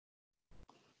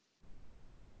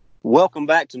Welcome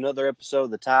back to another episode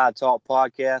of the Tide Talk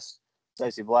Podcast.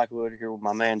 Stacey Blackwood here with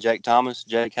my man Jake Thomas.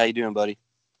 Jake, how you doing, buddy?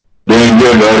 Doing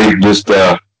good, buddy. Just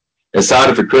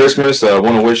excited for Christmas. I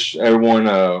want to wish everyone,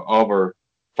 all of our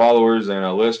followers and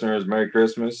listeners, Merry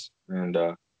Christmas. Man,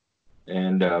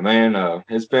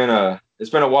 it's been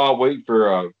a wild week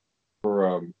for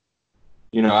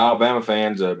Alabama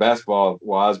fans, basketball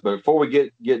wise. But before we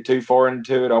get too far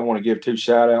into it, I want to give two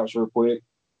shout outs real quick.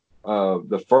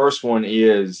 The first one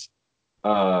is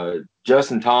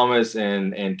Justin Thomas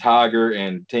and Tiger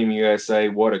and Team USA.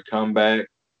 What a comeback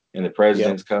in the Yep.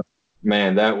 President's Cup.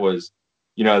 Man, that was,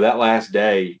 that last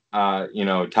day.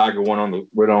 Tiger went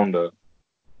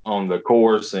on the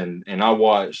course, and I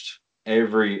watched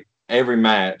every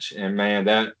match, and man,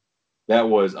 that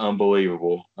was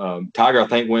unbelievable. Tiger, I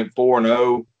think, went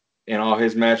 4-0 in all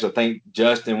his matches. I think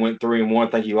Justin went 3-1. I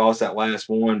think he lost that last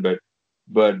one,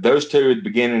 but those two at the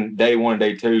beginning, day one,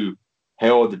 day two,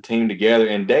 held the team together.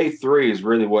 And day three is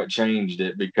really what changed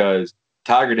it because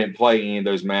Tiger didn't play any of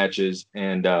those matches,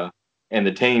 and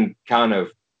the team kind of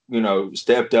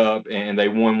stepped up and they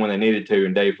won when they needed to.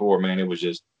 In day four, man, it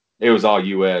was all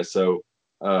U.S. So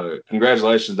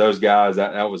congratulations to those guys.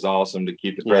 That was awesome to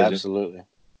keep the Yeah, president absolutely.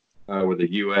 with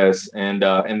the U.S. And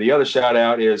the other shout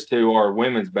out is to our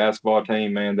women's basketball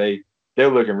team. Man, they're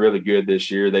looking really good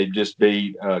this year. They just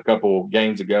beat a couple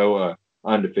games ago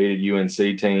undefeated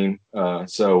UNC team. I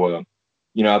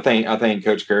think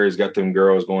Coach Curry's got them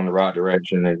girls going the right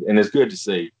direction, and it's good to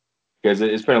see because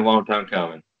it's been a long time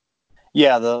coming.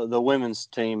 Yeah, the women's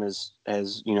team has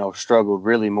struggled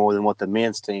really more than what the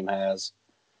men's team has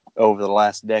over the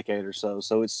last decade or so.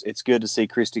 So it's good to see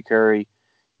Christy Curry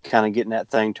kind of getting that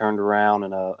thing turned around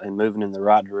and moving in the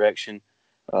right direction.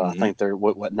 I Hmm. think they're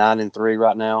what 9-3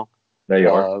 right now. They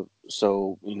are.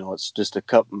 So it's just a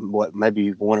couple,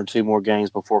 maybe one or two more games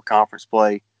before conference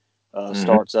play Hmm.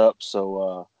 starts up.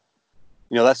 So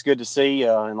that's good to see.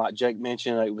 And like Jake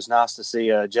mentioned, it was nice to see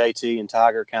JT and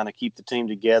Tiger kind of keep the team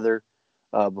together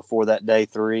before that day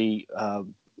three,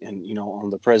 and on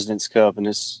the President's Cup. And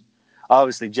it's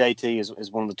obviously JT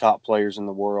is one of the top players in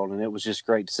the world, and it was just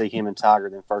great to see him and Tiger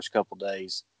in the first couple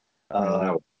days. Man,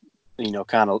 Uh,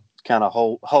 kind of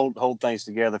hold things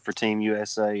together for Team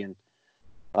USA, and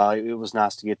it was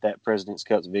nice to get that President's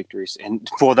Cup victories. And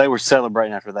boy, they were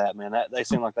celebrating after that. Man, that they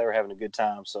seemed like they were having a good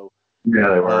time. So yeah,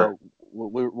 they uh,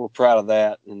 were. we're proud of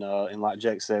that, and like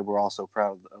Jake said, we're also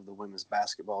proud of the women's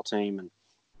basketball team. And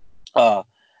uh,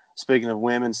 speaking of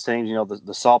women's teams,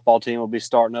 the softball team will be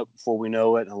starting up before we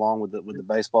know it, along with the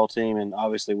baseball team, and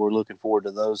obviously we're looking forward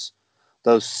to those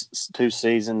two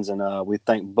seasons, and we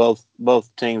think both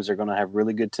teams are going to have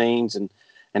really good teams and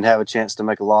have a chance to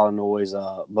make a lot of noise,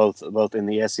 both in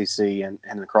the SEC and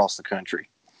across the country.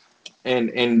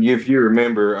 And if you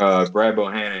remember, Brad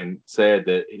Bohannon said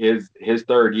that his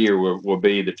third year will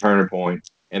be the turning point,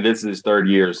 and this is his third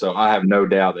year. So I have no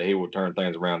doubt that he will turn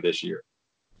things around this year.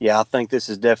 Yeah, I think this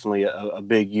is definitely a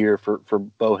big year for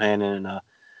Bohannon, and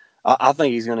I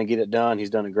think he's going to get it done. He's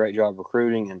done a great job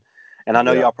recruiting, and I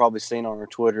know Yeah. y'all probably seen on our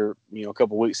Twitter, a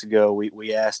couple weeks ago,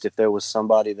 we asked if there was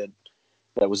somebody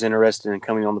that was interested in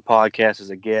coming on the podcast as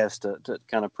a guest to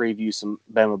kind of preview some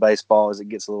Bama baseball as it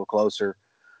gets a little closer.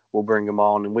 We'll bring them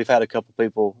on, and we've had a couple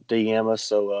people DM us,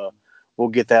 so we'll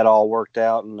get that all worked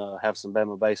out and have some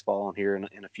Bama baseball on here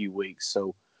in a few weeks.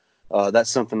 So that's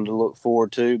something to look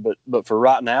forward to. But for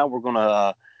right now, we're going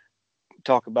to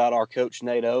talk about our coach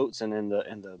Nate Oates and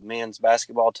the men's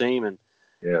basketball team, and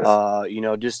Yes.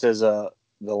 just as the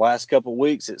last couple of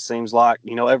weeks, it seems like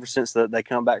ever since they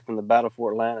come back from the Battle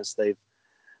for Atlantis,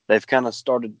 they've kind of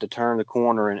started to turn the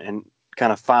corner and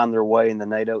kind of find their way in the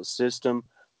Nate Oates system.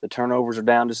 The turnovers are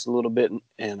down just a little bit,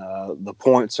 and the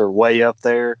points are way up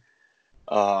there.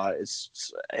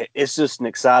 It's just an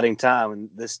exciting time, and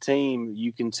this team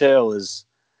you can tell is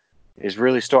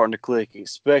really starting to click,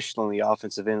 especially on the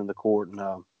offensive end of the court.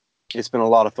 And it's been a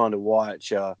lot of fun to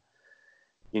watch. I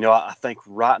think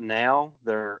right now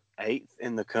they're eighth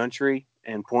in the country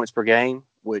in points per game,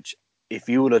 which if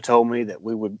you would have told me that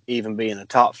we would even be in the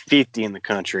top 50 in the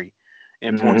country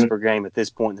in points Hmm. per game at this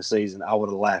point in the season, I would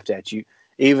have laughed at you.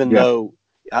 Even Yeah. though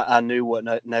I knew what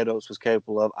Nate Oates was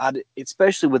capable of,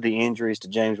 especially with the injuries to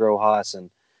James Rojas and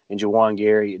Jawan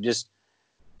Gary,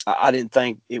 I didn't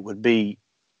think it would be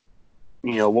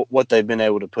what they've been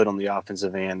able to put on the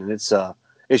offensive end, and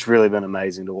it's really been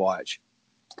amazing to watch.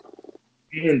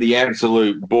 And the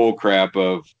absolute bull crap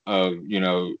of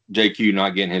JQ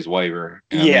not getting his waiver.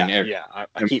 I mean, Yeah, I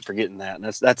keep forgetting that, and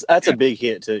that's a big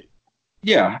hit too.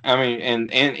 yeah, I mean,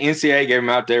 and NCAA gave him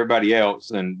out to everybody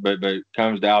else, and but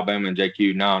comes to Alabama and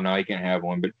JQ, no, he can't have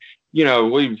one. But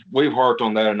we've harped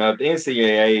on that enough. The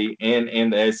NCAA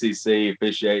and the SEC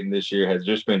officiating this year has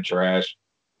just been trash.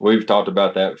 We've talked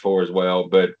about that before as well.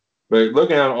 But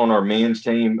looking at on our men's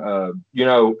team,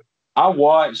 I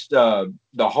watched the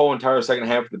whole entire second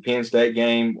half of the Penn State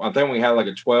game. I think we had like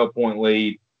a 12-point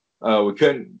lead. We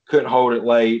couldn't hold it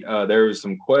late. There was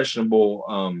some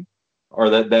questionable, or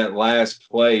that last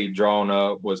play drawn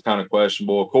up was kind of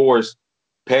questionable. Of course,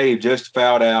 Petty just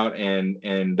fouled out,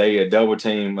 and they had double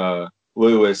team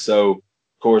Lewis. So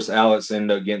of course, Alex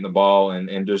ended up getting the ball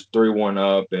and just 3-1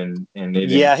 up, and it didn't.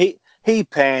 Yeah, he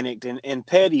panicked, and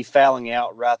Petty fouling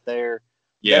out right there,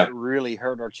 Yeah, that really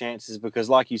hurt our chances because,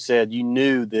 like you said, you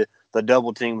knew the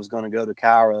double team was going to go to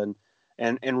Kyra,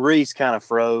 and Reese kind of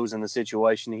froze in the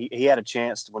situation. He had a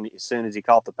chance as soon as he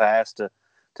caught the pass to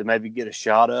maybe get a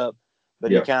shot up,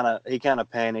 but yeah, he kind of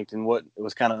panicked and what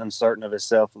was kind of uncertain of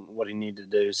himself and what he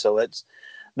needed to do. So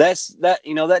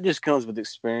that just comes with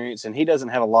experience, and he doesn't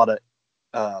have a lot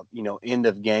of end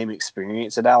of game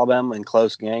experience at Alabama in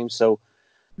close games. So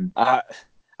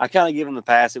I I kind of give him the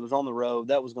pass. It was on the road.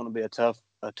 That was going to be a tough.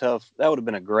 That would have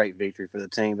been a great victory for the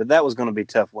team, but that was going to be a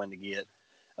tough win to get.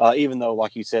 Even though,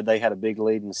 like you said, they had a big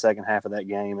lead in the second half of that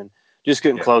game and just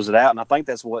couldn't yeah. close it out. And I think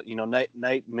that's what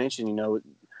Nate mentioned.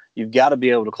 You've got to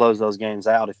be able to close those games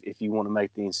out if you want to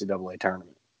make the NCAA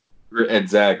tournament.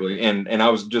 Exactly, and I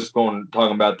was just talking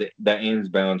about that ends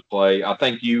bounds play. I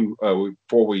think you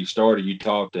before we started, you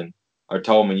talked and or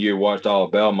told me you watched all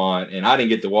of Belmont, and I didn't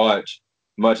get to watch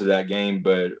much of that game,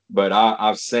 but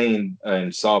I've seen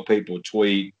and saw people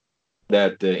tweet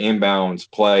that the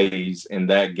inbounds plays in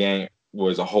that game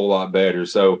was a whole lot better.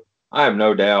 So I have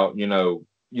no doubt,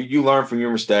 you learn from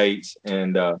your mistakes,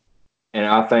 and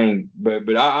I think,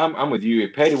 but I'm with you.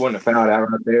 If Petty wouldn't have fouled out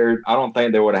right there, I don't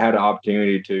think they would have had an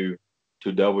opportunity to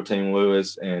double team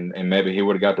Lewis, and maybe he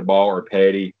would have got the ball or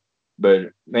Petty.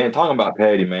 But man, talking about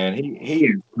Petty, man, he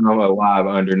is come alive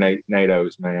under Nate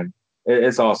Oates, man.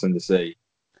 It's awesome to see.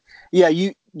 Yeah,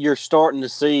 you're starting to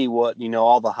see what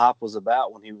all the hype was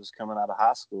about when he was coming out of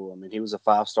high school. I mean, he was a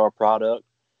 5-star product,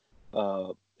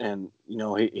 and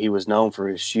he was known for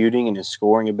his shooting and his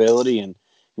scoring ability. And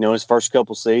his first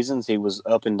couple seasons, he was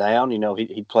up and down.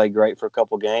 He played great for a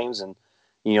couple games, and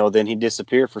then he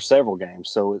disappeared for several games.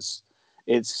 So it's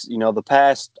the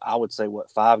past, I would say,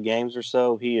 5 games or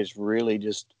so, he has really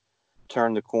just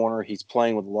turned the corner. He's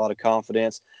playing with a lot of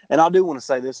confidence. And I do want to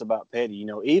say this about Petty.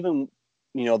 Even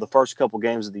the first couple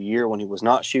games of the year when he was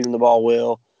not shooting the ball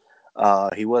well,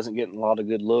 he wasn't getting a lot of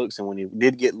good looks, and when he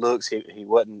did get looks, he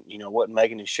wasn't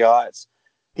making his shots.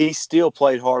 He still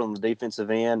played hard on the defensive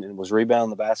end and was rebounding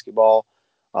the basketball.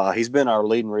 He's been our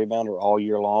leading rebounder all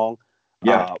year long.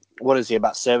 Yeah, What is he,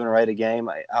 about 7 or 8 a game?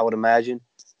 I would imagine.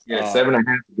 yeah, 7.5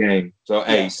 a game, so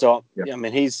Yeah, 8. so Yeah, I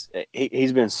mean he's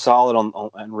been solid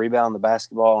on rebounding the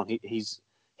basketball, and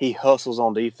he hustles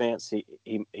on defense. He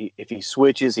if he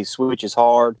switches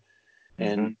hard,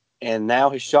 mm-hmm. and now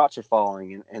his shots are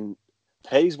falling. And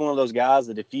Petty's one of those guys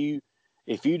that if you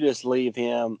just leave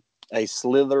him a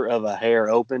slither of a hair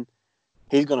open,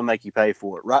 he's going to make you pay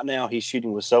for it. Right now, he's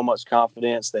shooting with so much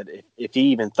confidence that if he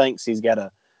even thinks he's got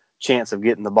a chance of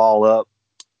getting the ball up,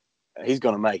 he's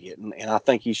going to make it. And I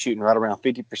think he's shooting right around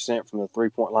 50% from the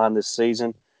 3-point line this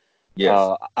season.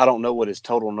 Yes, I don't know what his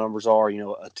total numbers are,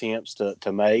 attempts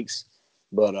to makes,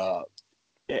 but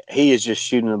he is just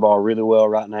shooting the ball really well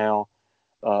right now.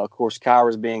 Of course,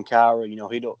 Kyra's being Kyra.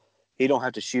 He don't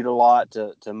have to shoot a lot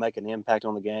to make an impact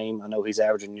on the game. I know he's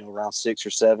averaging around 6 or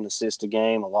 7 assists a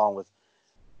game, along with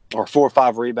or 4 or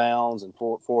 5 rebounds and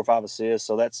four or 5 assists.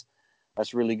 So that's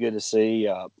really good to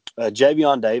see.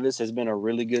 Javion Davis has been a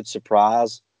really good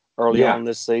surprise early yeah, on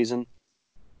this season.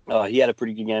 He had a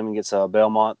pretty good game against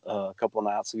Belmont a couple of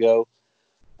nights ago.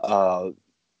 Uh,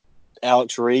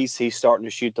 Alex Reese, he's starting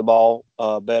to shoot the ball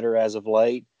better as of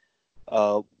late.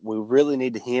 We really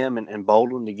need him and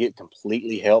Bolden to get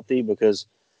completely healthy because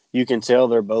you can tell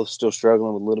they're both still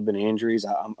struggling with a little bit of injuries.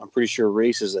 I'm pretty sure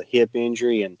Reese is a hip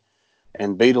injury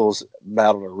and Beatles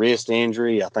battled a wrist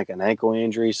injury, I think an ankle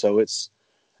injury. So it's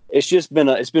just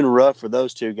been rough for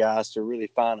those two guys to really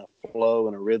find a flow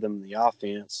and a rhythm in the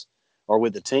offense or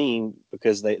with the team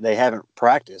because they haven't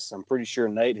practiced. I'm pretty sure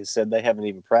Nate has said they haven't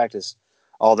even practiced.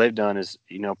 All they've done is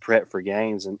prep for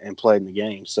games and played in the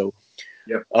games. So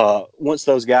yep, once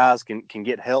those guys can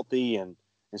get healthy and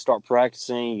start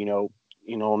practicing,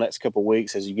 next couple of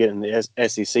weeks as you get in the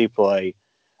SEC play,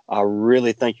 I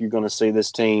really think you're going to see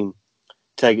this team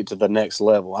take it to the next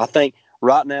level. I think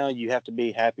right now you have to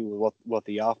be happy with what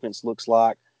the offense looks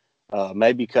like.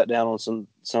 Maybe cut down on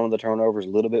some of the turnovers a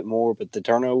little bit more, but the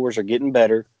turnovers are getting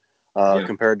better yeah,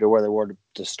 compared to where they were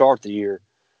to start the year.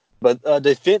 But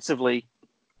defensively,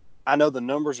 I know the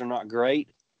numbers are not great,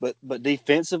 but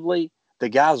defensively, the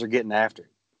guys are getting after it.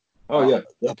 Oh yeah,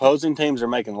 Opposing teams are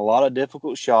making a lot of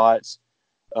difficult shots,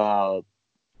 and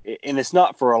it's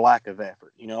not for a lack of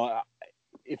effort.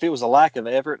 If it was a lack of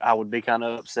effort, I would be kind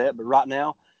of upset. But right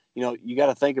now, you got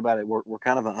to think about it. We're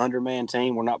kind of an undermanned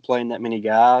team. We're not playing that many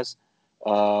guys.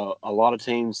 A lot of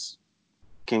teams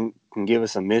can give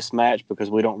us a mismatch because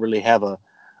we don't really have a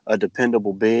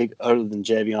dependable big other than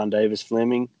Javion Davis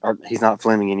Fleming. Or he's not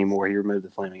Fleming anymore. He removed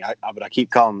the Fleming. But I keep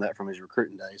calling him that from his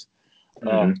recruiting days.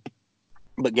 Mm-hmm.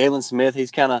 But Galen Smith, he's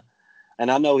kind of,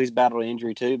 and I know he's battled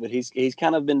injury too, but he's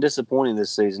kind of been disappointing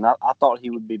this season. I thought he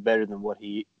would be better than what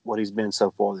he's been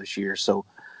so far this year. So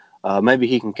maybe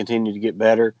he can continue to get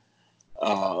better.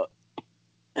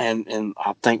 And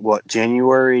I think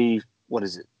January, what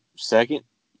is it, 2nd,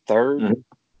 3rd? Mm-hmm.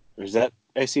 Or is that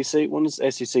SEC? When does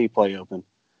SEC play open?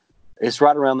 It's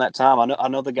right around that time. I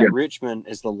know they got Richmond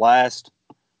as the last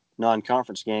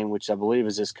non-conference game, which I believe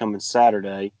is this coming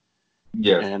Saturday.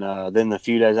 Yeah. And then the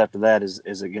few days after that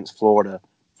is against Florida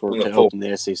to open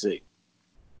the SEC.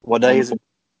 What day is it?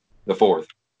 The 4th.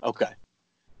 Okay.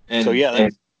 And so yeah,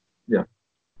 yeah.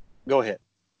 Go ahead.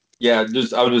 Yeah, I was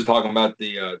just talking about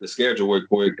the schedule real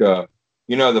quick.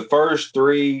 The first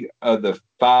 3 of the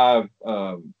 5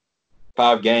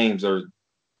 games are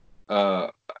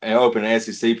an open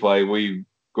SEC play. We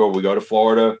go to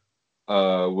Florida.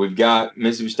 We've got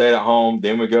Mississippi State at home.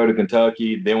 Then we go to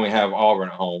Kentucky. Then we have Auburn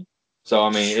at home. So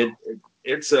I mean,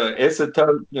 it's a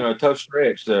tough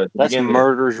stretch to That's begin.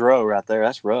 murderer's row right there.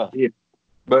 That's rough. Yeah.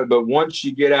 But once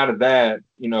you get out of that,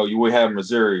 you will have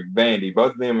Missouri, Vandy.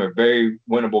 Both of them are very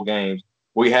winnable games.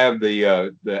 We have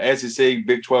the SEC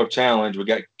Big 12 Challenge. We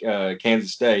got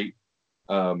Kansas State,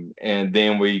 and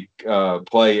then we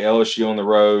play LSU on the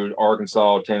road,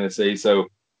 Arkansas, Tennessee. So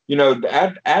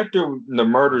after the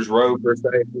murder's row per se,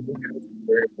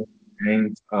 very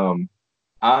games.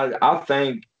 I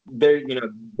think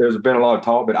there's been a lot of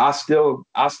talk, but I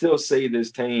still see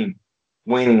this team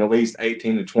winning at least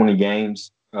 18 to 20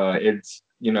 games. I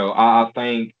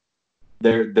think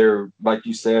they're like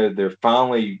you said, they're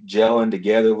finally gelling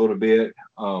together a little bit.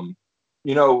 All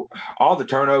the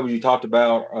turnovers you talked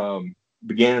about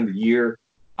beginning of the year,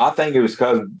 I think it was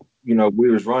because we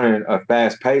was running a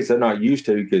fast pace they're not used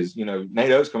to because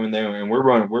Nate Oates coming there and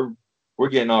we're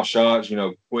getting off shots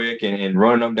quick and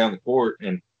running them down the court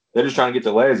and they're just trying to get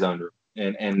the legs under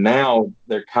and now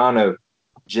they're kind of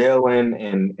gelling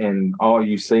and all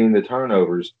you've seen the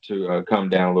turnovers to come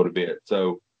down a little bit.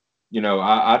 So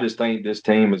I just think this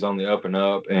team is on the up and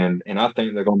up, and I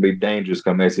think they're going to be dangerous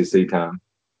come SEC time.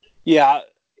 Yeah,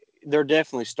 they're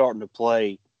definitely starting to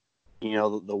play,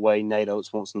 the way Nate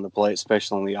Oates wants them to play,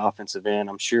 especially on the offensive end.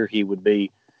 I'm sure he would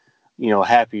be,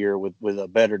 happier with a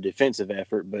better defensive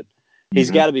effort, but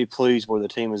he's got to be pleased where the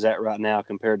team is at right now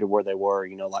compared to where they were,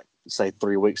 like say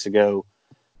 3 weeks ago,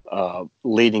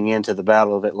 leading into the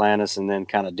Battle of Atlantis, and then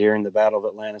kind of during the Battle of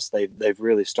Atlantis, they've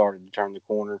really started to turn the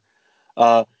corner.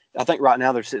 I think right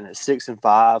now they're sitting at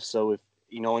 6-5. So if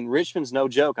and Richmond's no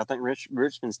joke. I think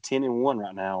Richmond's 10-1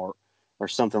 right now, or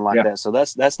something like that. So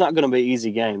that's not going to be an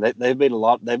easy game. They beat a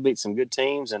lot. They beat some good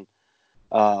teams, and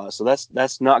so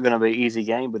that's not going to be an easy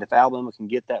game. But if Alabama can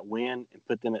get that win and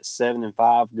put them at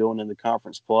 7-5 going into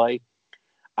conference play,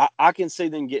 I can see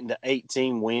them getting to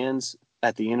 18 wins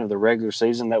at the end of the regular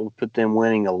season. That would put them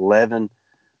winning 11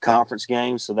 conference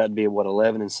games. So that'd be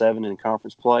 11-7 in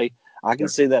conference play. I can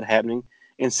see that happening.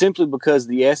 And simply because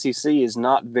the SEC is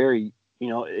not very,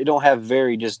 it don't have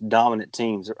very just dominant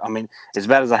teams. I mean, as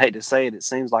bad as I hate to say it, it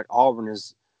seems like Auburn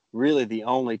is really the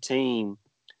only team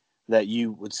that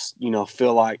you would,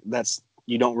 feel like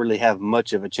you don't really have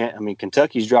much of a chance. I mean,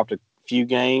 Kentucky's dropped a few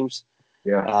games.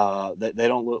 Yeah. They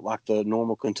don't look like the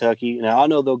normal Kentucky. Now, I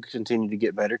know they'll continue to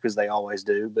get better because they always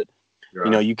do, but,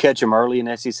 you catch them early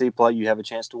in SEC play, you have a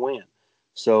chance to win.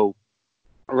 So,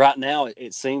 right now,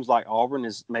 it seems like Auburn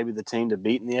is maybe the team to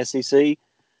beat in the SEC.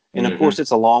 And, of course,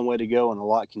 it's a long way to go and a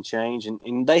lot can change.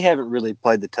 And they haven't really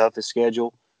played the toughest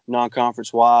schedule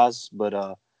non-conference wise,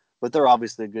 but they're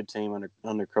obviously a good team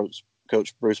under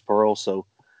Coach Bruce Pearl. So,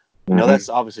 that's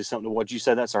obviously something to what you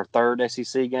said. That's our 3rd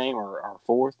SEC game or our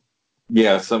 4th.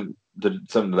 Yeah, something to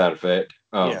that effect.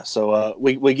 Yeah, so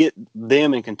we get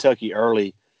them in Kentucky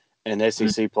early in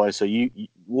SEC play, so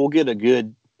we'll get a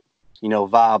good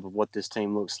vibe of what this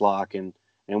team looks like and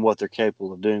what they're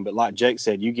capable of doing. But like Jake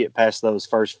said, you get past those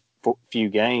first few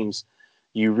games,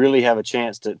 you really have a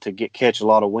chance to catch a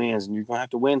lot of wins, and you're going to have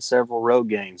to win several road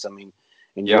games. I mean,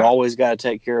 and you always got to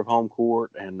take care of home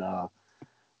court, and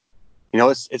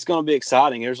it's going to be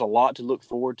exciting. There's a lot to look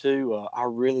forward to. I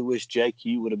really wish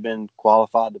JQ would have been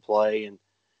qualified to play, and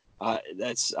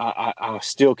I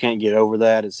still can't get over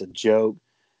that. It's a joke.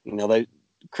 They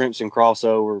Crimson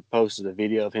Crossover posted a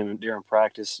video of him during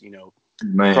practice.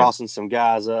 Man. Crossing some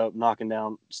guys up, knocking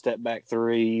down step back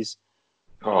threes,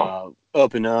 Oh,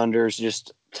 up and unders.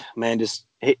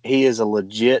 He is a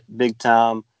legit big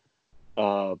time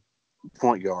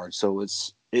point guard. So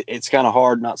it's kind of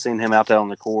hard not seeing him out there on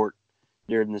the court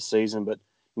during this season. But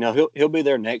he'll be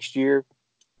there next year,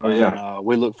 oh and yeah,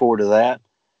 we look forward to that.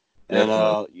 And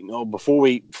definitely.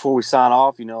 before we sign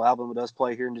off, Alabama does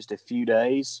play here in just a few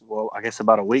days. Well, I guess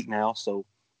about a week now. So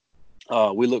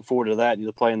we look forward to that.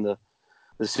 You're playing the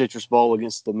Citrus Bowl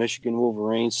against the Michigan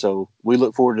Wolverines. So we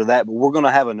look forward to that. But we're going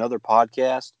to have another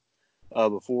podcast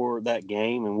before that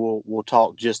game, and we'll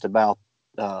talk just about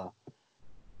the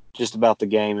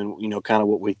game and kind of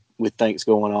what we think's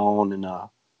going on, and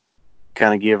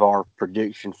kind of give our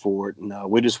prediction for it. And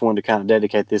we just wanted to kind of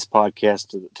dedicate this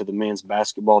podcast to the men's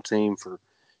basketball team for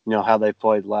how they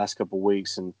played the last couple of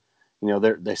weeks, and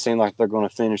they seem like they're going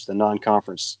to finish the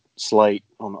non-conference slate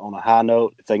on a high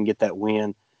note if they can get that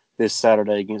win this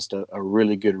Saturday against a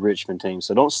really good Richmond team.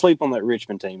 So don't sleep on that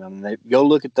Richmond team. I mean, go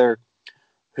look at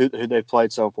who they've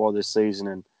played so far this season,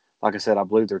 and like I said, I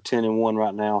believe they're 10-1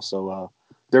 right now. So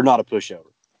they're not a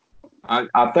pushover.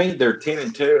 I think they're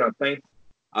 10-2.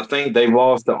 I think they've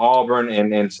lost to Auburn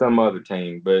and some other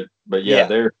team, but yeah,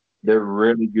 Yeah. they're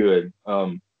really good.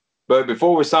 But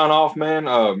before we sign off, man,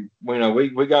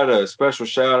 we got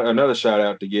another shout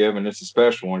out to give, and it's a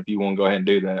special one. If you want to go ahead and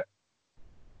do that.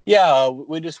 Yeah,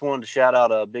 we just wanted to shout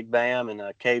out Big Bam and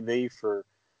KB for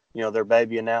their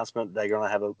baby announcement. They're going to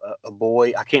have a boy.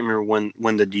 I can't remember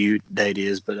when the due date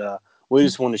is, but we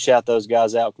just wanted to shout those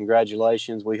guys out.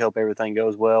 Congratulations. We hope everything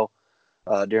goes well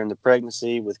during the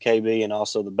pregnancy with KB and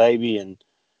also the baby, and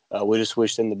we just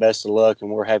wish them the best of luck.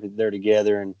 And we're happy that they're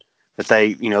together and that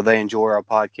they enjoy our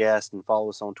podcast and follow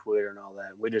us on Twitter and all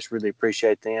that. We just really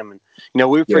appreciate them, and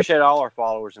we Yeah. appreciate all our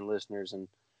followers and listeners. And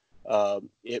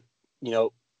it you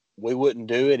know we wouldn't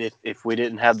do it if we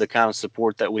didn't have the kind of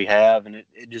support that we have, and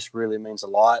it just really means a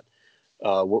lot.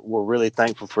 We're really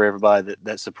thankful for everybody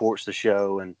that supports the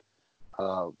show, and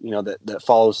that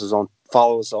follows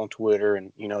us on Twitter,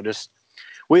 and just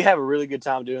we have a really good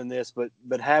time doing this. But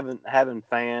having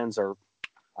fans, or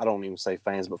I don't even say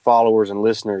fans, but followers and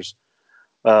listeners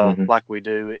Hmm. like we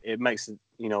do, it makes it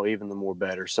even the more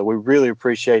better. So we really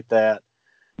appreciate that.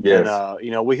 And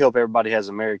Yes. we hope everybody has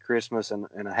a Merry Christmas and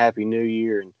a Happy New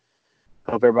Year, and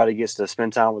hope everybody gets to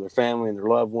spend time with their family and their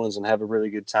loved ones and have a really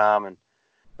good time. And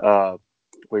uh,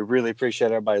 we really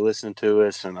appreciate everybody listening to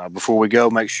us. And before we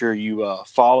go, make sure you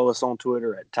follow us on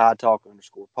Twitter at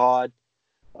TideTalk_pod.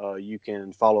 You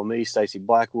can follow me, Stacy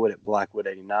Blackwood, at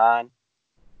Blackwood89.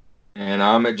 And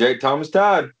I'm at Jake Thomas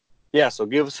Todd. Yeah, so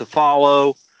give us a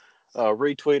follow,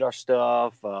 retweet our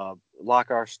stuff,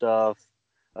 like our stuff,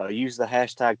 use the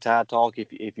hashtag Tide Talk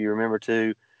if you remember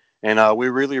to. And we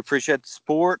really appreciate the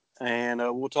support. And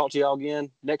we'll talk to y'all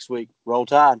again next week. Roll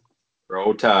Tide.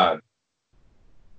 Roll Tide.